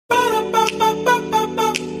Hi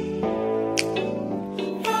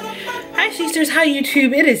Chicsters, hi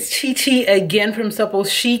YouTube, it is Chi again from Supple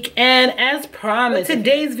Chic, and as promised,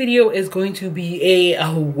 today's video is going to be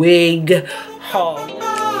a wig haul.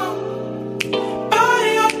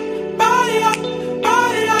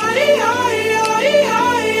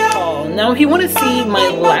 Now if you want to see my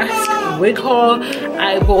last wig haul,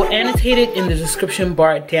 I will annotate it in the description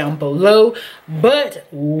bar down below. But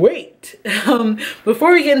wait,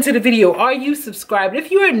 before we get into the video, are you subscribed?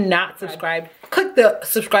 If you are not subscribed, click the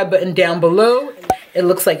subscribe button down below. It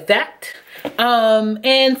looks like that.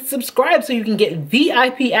 And subscribe so you can get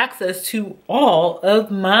VIP access to all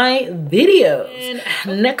of my videos.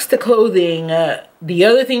 And next to clothing, the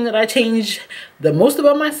other thing that I changed the most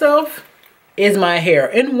about myself is my hair.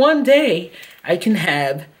 In one day, I can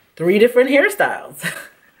have 3 different hairstyles.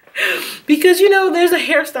 Because, you know, there's a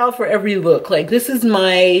hairstyle for every look. Like, this is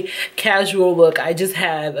my casual look. I just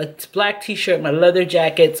have a black t-shirt, my leather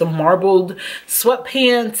jacket, some marbled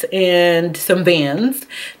sweatpants, and some Vans.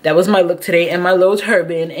 That was my look today, and my low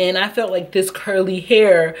turban. And I felt like this curly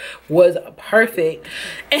hair was perfect.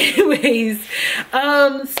 Anyways,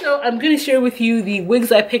 so I'm going to share with you the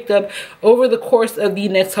wigs I picked up over the course of the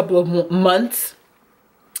next couple of months.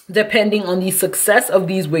 Depending on the success of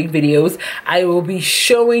these wig videos, I will be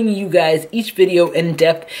showing you guys each video in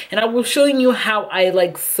depth, and I will showing you how I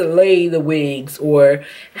like slay the wigs, or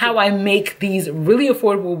how I make these really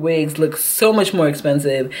affordable wigs look so much more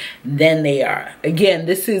expensive than they are. Again,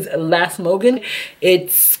 this is Last Mogan.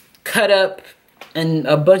 It's cut up and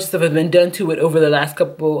a bunch of stuff has been done to it over the last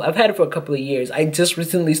couple, I've had it for a couple of years. I just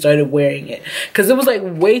recently started wearing it because it was like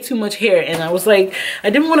way too much hair, and I was like, I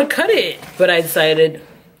didn't want to cut it, but I decided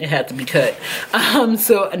it had to be cut.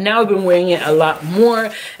 So now I've been wearing it a lot more,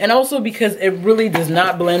 and also because it really does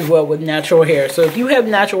not blend well with natural hair. So if you have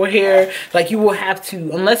natural hair, like, you will have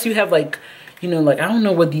to, unless you have like, you know, like, I don't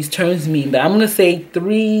know what these terms mean, but I'm gonna say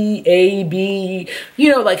 3AB,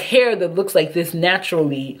 you know, like hair that looks like this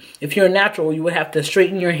naturally. If you're natural, you would have to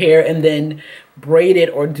straighten your hair and then braid it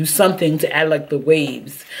or do something to add like the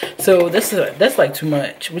waves. So that's like too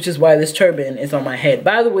much, which is why this turban is on my head.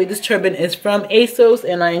 By the way, this turban is from ASOS,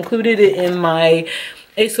 and I included it in my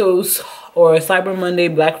ASOS or Cyber Monday,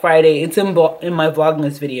 Black Friday. It's in my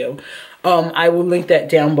Vlogmas video. I will link that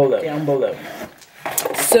down below.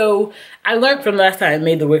 So I learned from last time I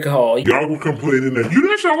made the wig haul. Y'all were complaining that you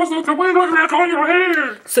didn't show us what the wig looked like on your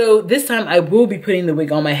hair. So this time I will be putting the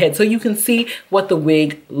wig on my head so you can see what the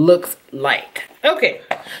wig looks like. Okay,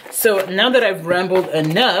 so now that I've rambled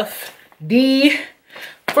enough, the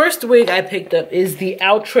first wig I picked up is the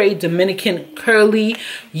Outre Dominican Curly.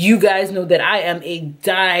 You guys know that I am a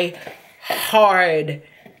die-hard,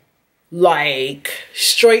 like,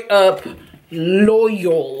 straight up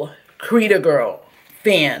loyal Creta girl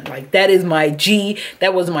fan. Like, that is my G.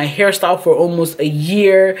 That was my hairstyle for almost a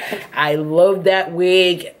year. I love that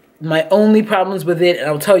wig. My only problems with it, and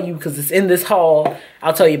I'll tell you because it's in this haul,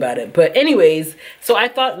 I'll tell you about it. But anyways, so I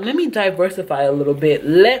thought, let me diversify a little bit.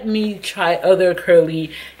 Let me try other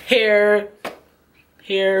curly hair,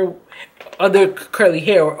 other curly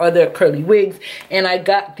hair or other curly wigs. And I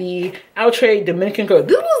got the Outre Dominican Curly.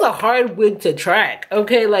 This was a hard wig to track,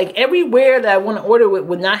 okay? Like, everywhere that I want to order it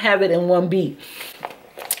would not have it in one beat.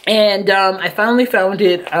 And I finally found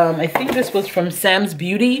it. I think this was from Sam's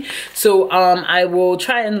Beauty. So I will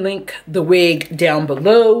try and link the wig down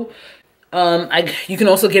below. You can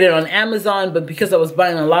also get it on Amazon, but because I was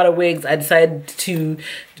buying a lot of wigs, I decided to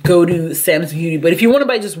go to Sam's Beauty. But if you want to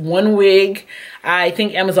buy just one wig, I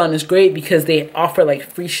think Amazon is great because they offer like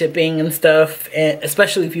free shipping and stuff, and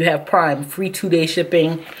especially if you have Prime, free 2-day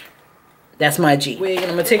shipping. That's my G. Wig, and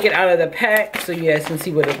I'm gonna take it out of the pack so you guys can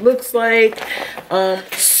see what it looks like.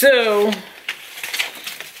 So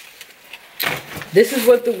this is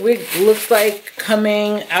what the wig looks like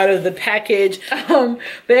coming out of the package. But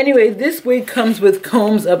anyway, this wig comes with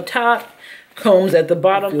combs up top, combs at the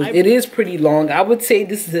bottom. It is pretty long. I would say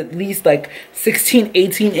this is at least like 16,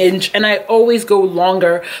 18 inch. And I always go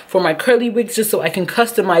longer for my curly wigs just so I can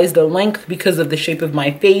customize the length because of the shape of my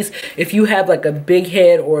face. If you have like a big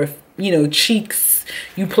head, or you know, cheeks,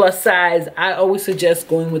 you plus size, I always suggest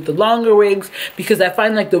going with the longer wigs because I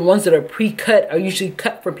find like the ones that are pre-cut are usually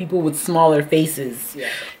cut for people with smaller faces. Yeah.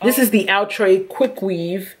 This is the Outre Quick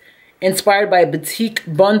Weave, inspired by Batik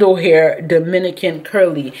Bundle Hair Dominican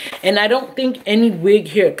Curly. And I don't think any wig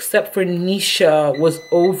here except for Neesha was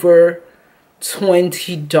over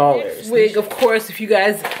 $20. This wig, of course, if you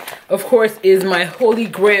guys, of course, is my holy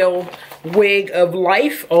grail wig of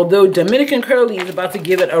life, although Dominican Curly is about to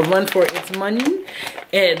give it a run for its money.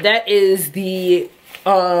 And that is the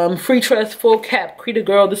Free Trust Full Cap Creta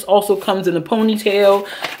Girl. This also comes in a ponytail.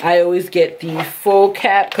 I always get the full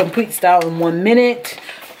cap complete style in 1 minute.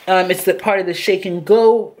 It's the part of the Shake and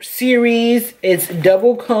Go series. It's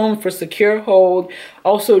double comb for secure hold.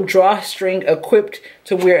 Also drawstring equipped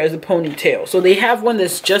to wear as a ponytail. So they have one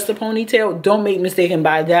that's just a ponytail. Don't make mistake and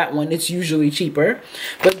buy that one. It's usually cheaper.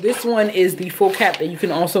 But this one is the full cap that you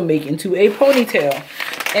can also make into a ponytail.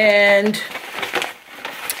 And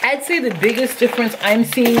I'd say the biggest difference I'm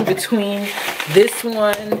seeing between this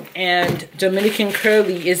one and Dominican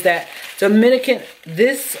Curly is that Dominican,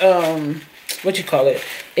 this,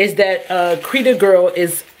 is that Creta Girl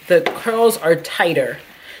is, the curls are tighter.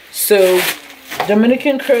 So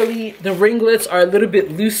Dominican Curly, the ringlets are a little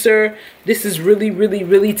bit looser. This is really, really,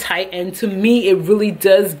 really tight. And to me, it really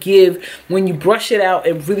does give, when you brush it out,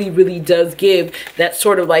 it really, really does give that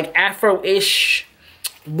sort of like Afro-ish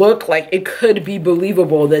look. Like it could be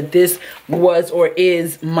believable that this was or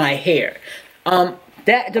is my hair.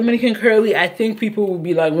 That Dominican Curly, I think people would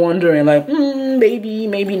be like wondering like, maybe,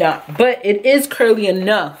 maybe not. But it is curly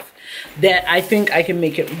enough that I think I can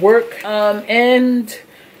make it work. And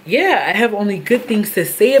yeah, I have only good things to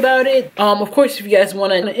say about it. Of course, if you guys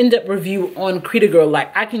want an in-depth review on Creta Girl,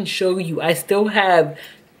 like I can show you, I still have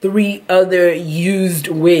 3 other used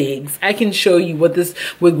wigs. I can show you what this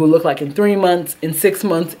wig will look like in 3 months, in 6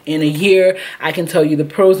 months, in a year. I can tell you the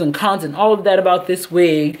pros and cons and all of that about this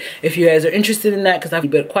wig if you guys are interested in that, because I've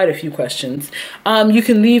got quite a few questions. You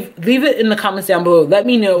can leave it in the comments down below. Let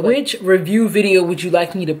me know which review video would you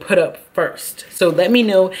like me to put up first. So let me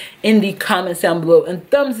know in the comments down below, and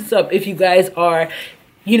thumbs this up if you guys are,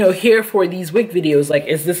 you know, here for these wig videos. Like,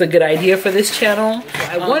 is this a good idea for this channel?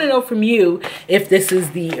 I want to know from you if this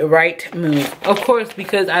is the right move. Of course,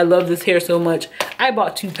 because I love this hair so much, I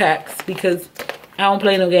bought 2 packs because I don't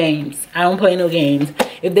play no games. I don't play no games.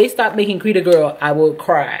 If they stop making Creta Girl, I will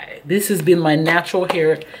cry. This has been my natural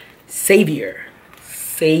hair savior.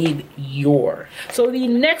 So the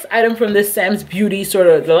next item from this Sam's Beauty, sort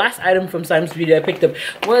of the last item from Sam's Beauty I picked up,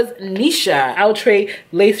 was Neesha outre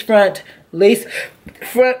lace front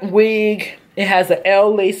wig. It has an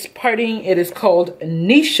L lace parting. It is called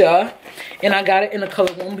Neesha, and I got it in a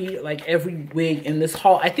color. Won't be like every wig in this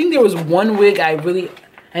haul. I think there was one wig I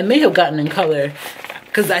may have gotten in color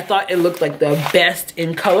because I thought it looked like the best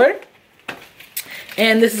in color,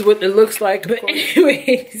 and this is what it looks like. But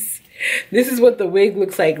anyways, this is what the wig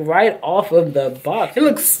looks like right off of the box. It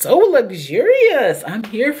looks so luxurious. I'm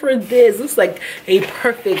here for this. Looks like a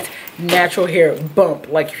perfect natural hair bump.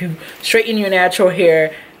 Like if you straighten your natural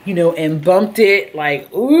hair, you know, and bumped it,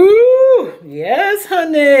 like, ooh, yes,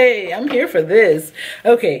 honey, I'm here for this.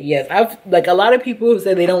 Okay, yes, I've, like, a lot of people who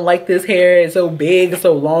say they don't like this hair, it's so big,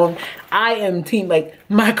 so long. I am team, like,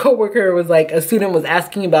 my coworker was like, a student was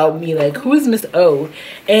asking about me, like, who is Miss O?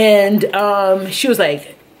 And she was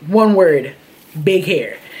like, one word, big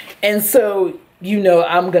hair. And so, you know,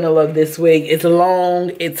 I'm gonna love this wig. It's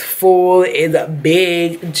long, it's full, it's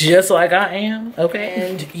big, just like I am, okay?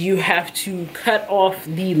 And you have to cut off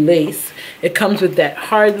the lace. It comes with that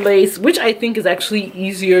hard lace, which I think is actually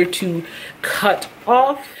easier to cut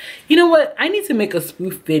off. You know what? I need to make a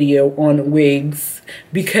spoof video on wigs,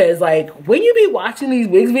 because like when you be watching these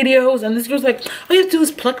wigs videos and this girl's like, all you have to do is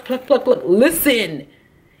pluck, pluck, pluck, pluck. Listen,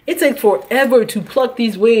 it takes forever to pluck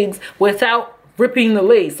these wigs without ripping the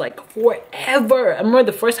lace, like forever. I remember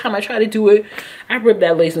the first time I tried to do it, I ripped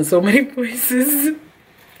that lace in so many places.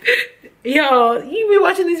 Y'all, you be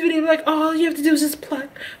watching these videos like, oh, all you have to do is just pluck,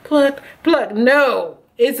 pluck, pluck. No,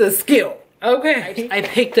 it's a skill, okay? I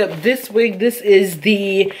picked up this wig. This is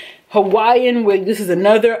the Hawaiian wig. This is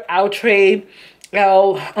another outre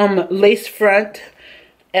L lace front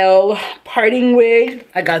L parting wig.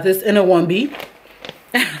 I got this in a 1B.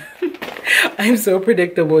 I'm so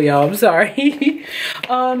predictable, y'all. I'm sorry.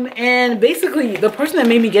 And basically, the person that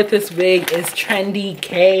made me get this wig is Trendy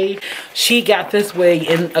K. She got this wig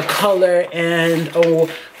in a color, and oh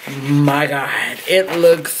my god, it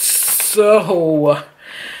looks so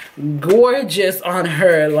gorgeous on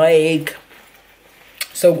her. Like,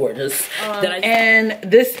 so gorgeous. And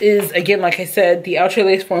this is, again, like I said, the outre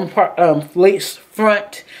lace front lace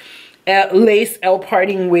L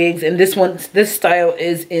parting wigs, and this style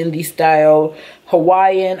is in the style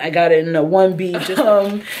Hawaiian. I got it in a 1B.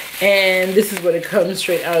 And this is what it comes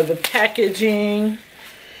straight out of the packaging.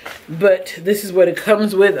 But this is what it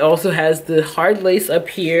comes with. It also has the hard lace up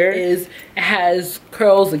here. It has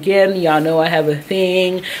curls. Again, y'all know I have a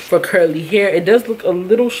thing for curly hair. It does look a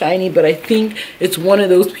little shiny, but I think it's one of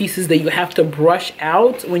those pieces that you have to brush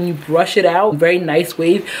out. When you brush it out, very nice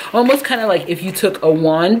wave. Almost kind of like if you took a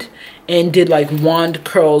wand and did like wand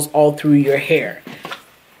curls all through your hair.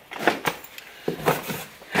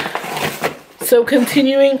 So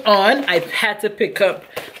continuing on, I had to pick up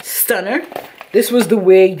Stunner. This was the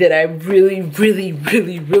wig that I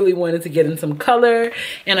really wanted to get in some color,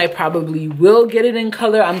 and I probably will get it in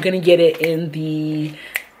color. I'm gonna get it in the,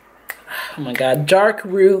 oh my god, Dark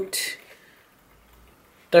Root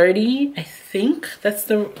 30, I think that's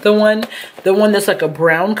the one that's like a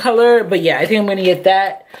brown color. But yeah, I think I'm gonna get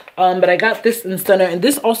that. But I got this in Stunner, and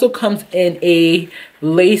this also comes in a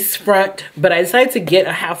lace front, but I decided to get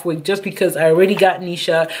a half wig just because I already got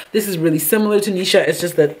Neesha. This is really similar to Neesha. It's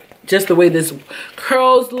just that the way this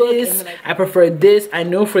curls look, I prefer this. I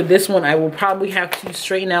know for this one I will probably have to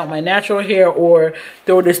straighten out my natural hair or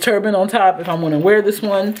throw this turban on top if I'm gonna wear this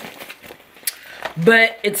one,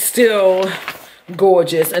 but it's still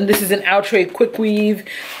gorgeous. And this is an outre quick weave,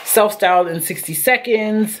 self-styled in 60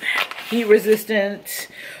 seconds, heat resistant,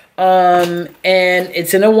 and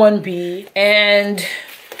it's in a 1B. And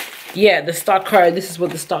yeah, the stock card, this is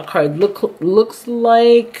what the stock card looks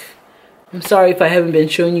like. I'm sorry if I haven't been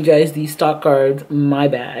showing you guys these stock cards, my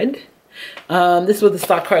bad. This is what the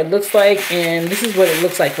stock card looks like, and this is what it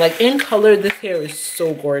looks like. Like in color, this hair is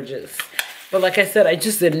so gorgeous. But like I said, I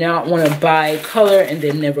just did not want to buy color and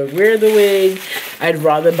then never wear the wig. I'd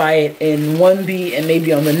rather buy it in 1B and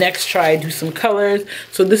maybe on the next try do some colors.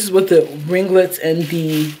 So this is what the ringlets and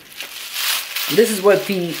this is what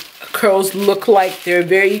the curls look like. They're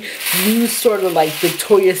very loose, sort of like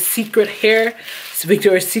Victoria's Secret hair. It's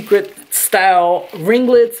Victoria's Secret style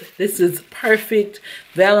ringlets. This is perfect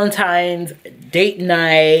Valentine's date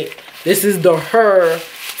night. This is the her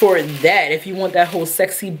for that. If you want that whole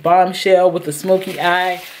sexy bombshell with the smoky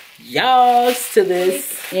eye, yas to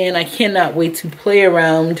this. And I cannot wait to play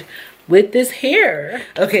around with this hair.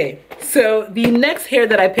 Okay, so the next hair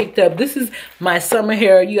that I picked up, this is my summer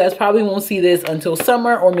hair. You guys probably won't see this until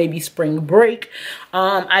summer or maybe spring break.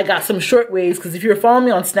 I got some short waves because if you're following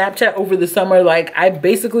me on Snapchat over the summer, like I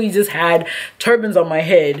basically just had turbans on my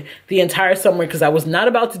head the entire summer because I was not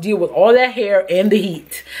about to deal with all that hair and the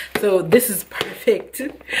heat. So this is perfect.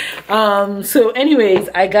 So anyways,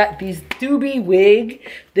 I got these doobie wig.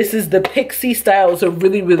 This is the pixie style. It's a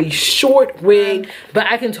really short wig, but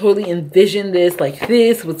I can totally envision this like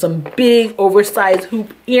this with some big oversized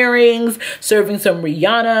hoop earrings, serving some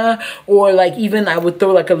Rihanna, or like even I would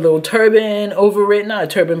throw like a little turban over it. Not a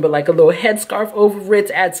turban, but like a little headscarf over it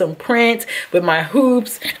to add some print with my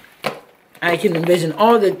hoops. I can envision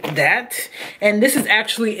all that. And this is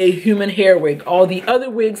actually a human hair wig. All the other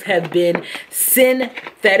wigs have been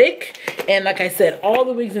synthetic. And like I said, all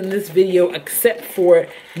the wigs in this video except for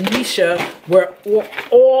Neesha were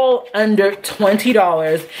all under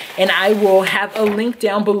 $20. And I will have a link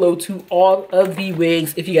down below to all of the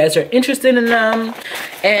wigs if you guys are interested in them.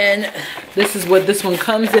 And this is what this one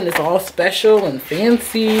comes in. It's all special and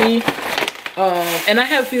fancy. And I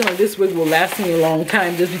have a feeling this wig will last me a long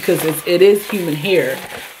time just because it is human hair.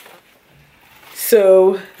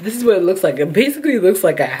 So this is what it looks like. It basically looks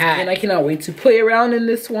like a hat, and I cannot wait to play around in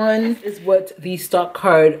this one. This is what the stock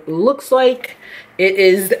card looks like. It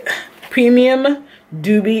is premium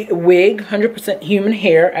doobie wig, 100% human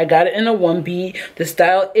hair. I got it in a 1B. The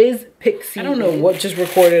style is pixie. I don't know what just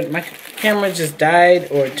recorded. My camera just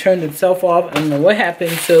died or turned itself off. I don't know what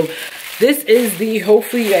happened. So this is the,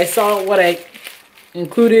 hopefully you guys saw what I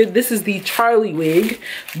included. This is the Charlie wig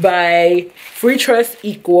by Free Trust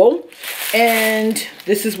Equal. And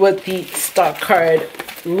this is what the stock card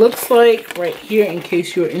looks like right here in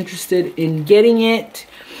case you're interested in getting it.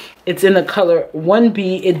 It's in the color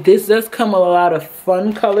 1B. This does come with a lot of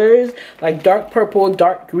fun colors like dark purple,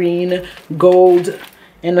 dark green, gold,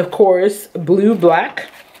 and of course blue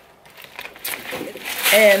black.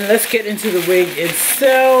 And let's get into the wig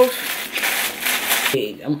itself.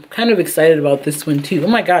 I'm kind of excited about this one too. Oh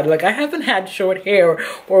my god, like I haven't had short hair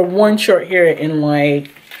or worn short hair in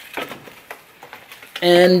like,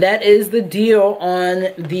 and that is the deal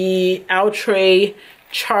on the outre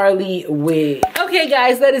Charlie wig. Okay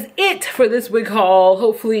guys, that is it for this wig haul.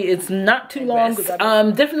 Hopefully it's not too long.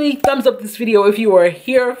 Definitely thumbs up this video if you are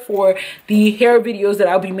here for the hair videos that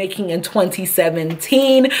I'll be making in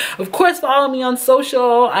 2017. Of course, follow me on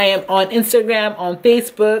social. I am on Instagram, on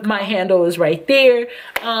Facebook. My handle is right there.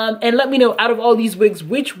 And let me know, out of all these wigs,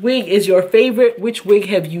 which wig is your favorite? Which wig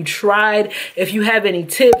have you tried? If you have any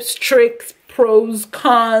tips, tricks, pros,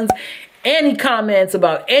 cons, any comments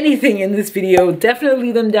about anything in this video, definitely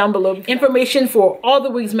leave them down below. Information for all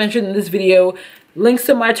the wigs mentioned in this video, links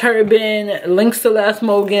to my turban, links to Last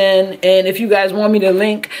Mogan, and if you guys want me to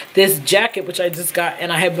link this jacket, which I just got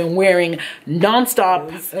and I have been wearing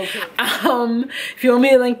non-stop, if you want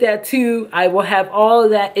me to link that too, I will have all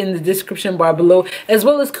of that in the description bar below, as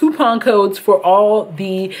well as coupon codes for all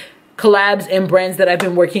the collabs and brands that I've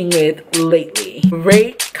been working with lately.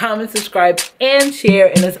 Rate, comment, subscribe, and share.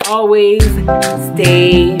 And as always,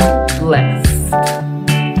 stay blessed.